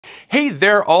Hey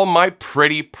there, all my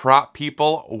pretty prop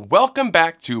people. Welcome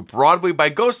back to Broadway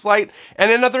by Ghostlight and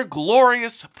another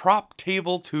glorious Prop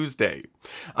Table Tuesday.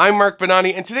 I'm Mark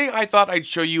Bonanni, and today I thought I'd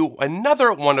show you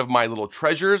another one of my little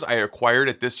treasures I acquired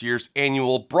at this year's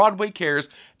annual Broadway Cares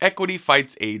Equity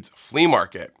Fights AIDS Flea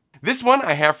Market. This one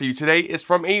I have for you today is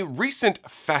from a recent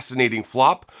fascinating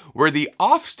flop where the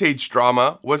offstage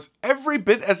drama was every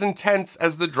bit as intense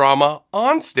as the drama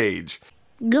on stage.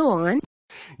 Go on.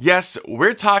 Yes,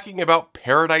 we're talking about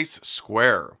Paradise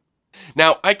Square.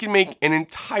 Now, I can make an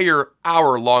entire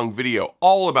hour-long video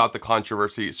all about the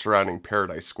controversy surrounding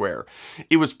Paradise Square.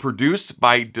 It was produced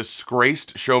by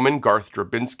disgraced showman Garth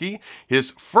Drabinsky,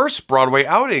 his first Broadway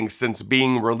outing since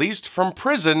being released from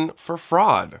prison for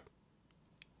fraud.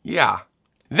 Yeah.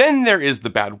 Then there is the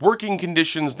bad working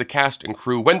conditions the cast and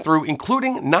crew went through,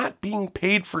 including not being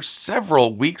paid for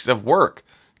several weeks of work.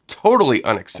 Totally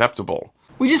unacceptable.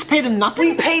 We just pay them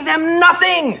nothing? We pay them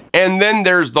nothing! And then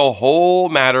there's the whole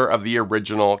matter of the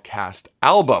original cast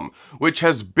album, which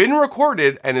has been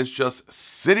recorded and is just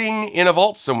sitting in a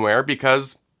vault somewhere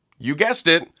because, you guessed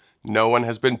it, no one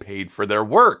has been paid for their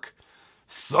work.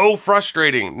 So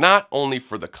frustrating, not only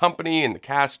for the company and the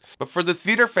cast, but for the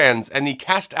theater fans and the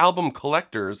cast album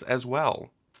collectors as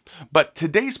well. But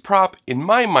today's prop, in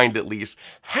my mind at least,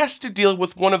 has to deal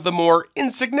with one of the more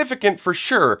insignificant for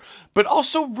sure, but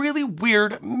also really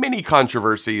weird mini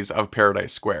controversies of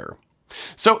Paradise Square.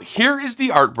 So here is the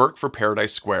artwork for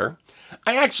Paradise Square.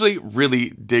 I actually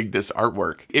really dig this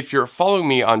artwork. If you're following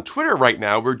me on Twitter right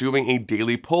now, we're doing a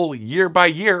daily poll year by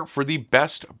year for the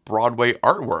best Broadway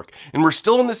artwork. And we're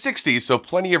still in the 60s, so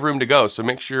plenty of room to go. So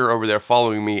make sure you're over there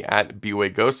following me at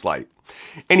Ghostlight.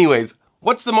 Anyways,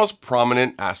 what's the most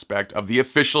prominent aspect of the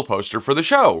official poster for the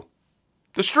show?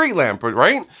 The street lamp,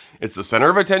 right? It's the center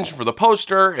of attention for the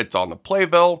poster, it's on the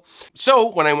playbill. So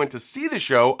when I went to see the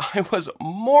show, I was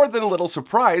more than a little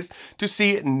surprised to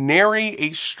see nary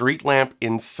a street lamp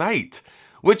in sight,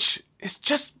 which is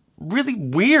just really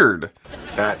weird.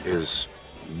 That is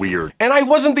weird. And I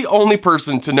wasn't the only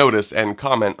person to notice and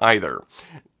comment either.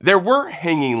 There were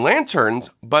hanging lanterns,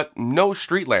 but no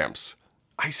street lamps.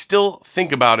 I still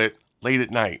think about it late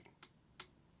at night.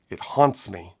 It haunts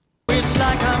me. It's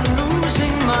like I'm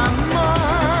losing my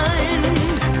mind.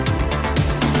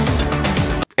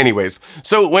 Anyways,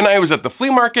 so when I was at the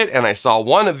flea market and I saw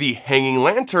one of the hanging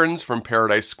lanterns from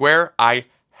Paradise Square, I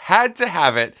had to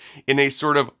have it in a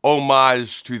sort of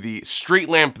homage to the street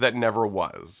lamp that never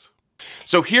was.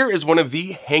 So here is one of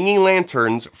the hanging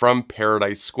lanterns from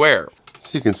Paradise Square.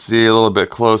 So you can see a little bit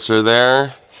closer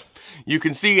there. You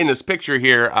can see in this picture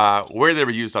here where they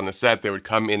were used on the set. They would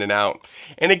come in and out.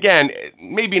 And again,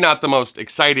 maybe not the most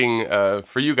exciting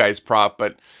for you guys prop,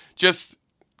 but just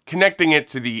connecting it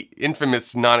to the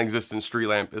infamous non-existent street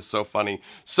lamp is so funny.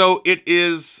 So it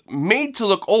is made to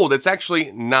look old. It's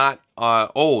actually not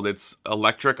old. It's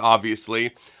electric,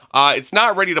 obviously. It's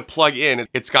not ready to plug in.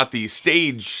 It's got the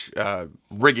stage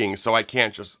rigging, so I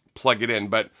can't just plug it in,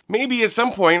 but maybe at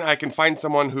some point I can find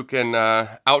someone who can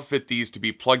outfit these to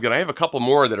be plugged in. I have a couple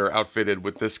more that are outfitted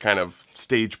with this kind of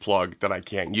stage plug that I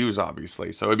can't use,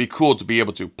 obviously, so it'd be cool to be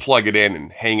able to plug it in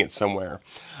and hang it somewhere.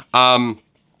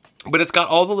 But it's got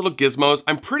all the little gizmos.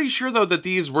 I'm pretty sure though that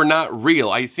these were not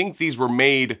real. I think these were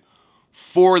made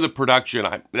for the production.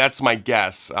 That's my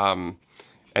guess, and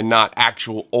not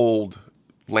actual old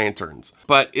lanterns.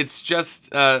 But it's just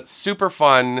super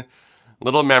fun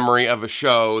little memory of a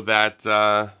show that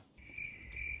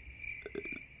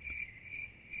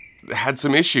had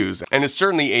some issues, and is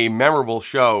certainly a memorable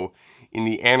show in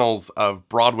the annals of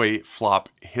Broadway flop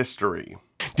history.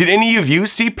 Did any of you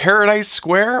see Paradise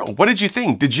Square? What did you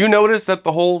think? Did you notice that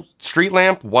the whole street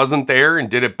lamp wasn't there, and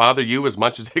did it bother you as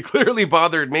much as it clearly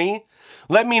bothered me?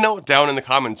 Let me know down in the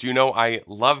comments. You know I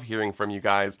love hearing from you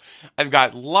guys. I've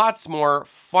got lots more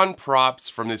fun props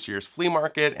from this year's flea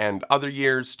market and other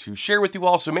years to share with you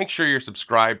all, so make sure you're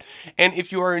subscribed. And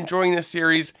if you are enjoying this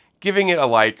series, giving it a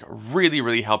like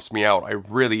really helps me out. I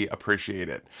really appreciate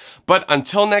it. But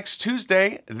until next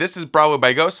Tuesday, this is Broadway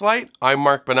by Ghostlight. I'm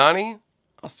Mark Bonanni.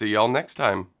 I'll see y'all next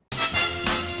time.